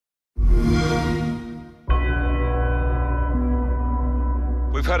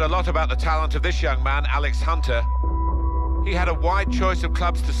heard a lot about the talent of this young man, Alex Hunter. He had a wide choice of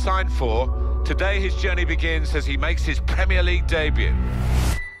clubs to sign for. Today his journey begins as he makes his Premier League debut.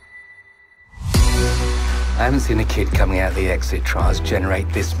 I haven't seen a kid coming out of the exit trials generate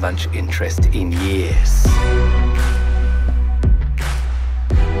this much interest in years.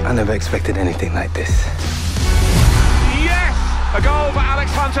 I never expected anything like this. Yes! A goal for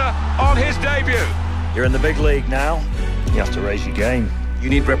Alex Hunter on his debut. You're in the big league now. You have to raise your game. You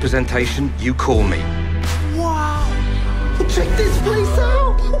need representation, you call me. Wow! Check this place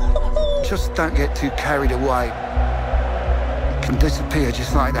out! Just don't get too carried away. It can disappear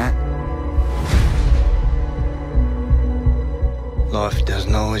just like that. Life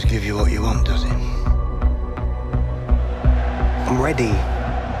doesn't always give you what you want, does it? I'm ready.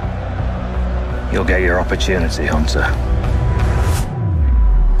 You'll get your opportunity, Hunter.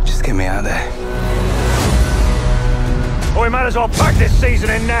 Just get me out of there. Or we might as well pack this season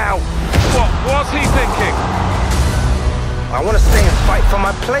in now. What was he thinking? I want to stay and fight for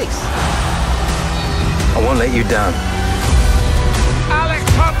my place. I won't let you down. Alex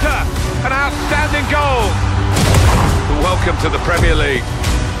Hunter, an outstanding goal. Welcome to the Premier League.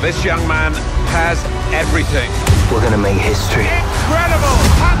 This young man has everything. We're going to make history. Incredible!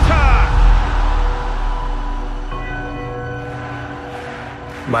 Hunter!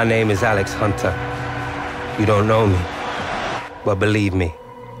 My name is Alex Hunter. You don't know me, but believe me,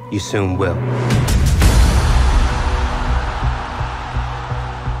 you soon will.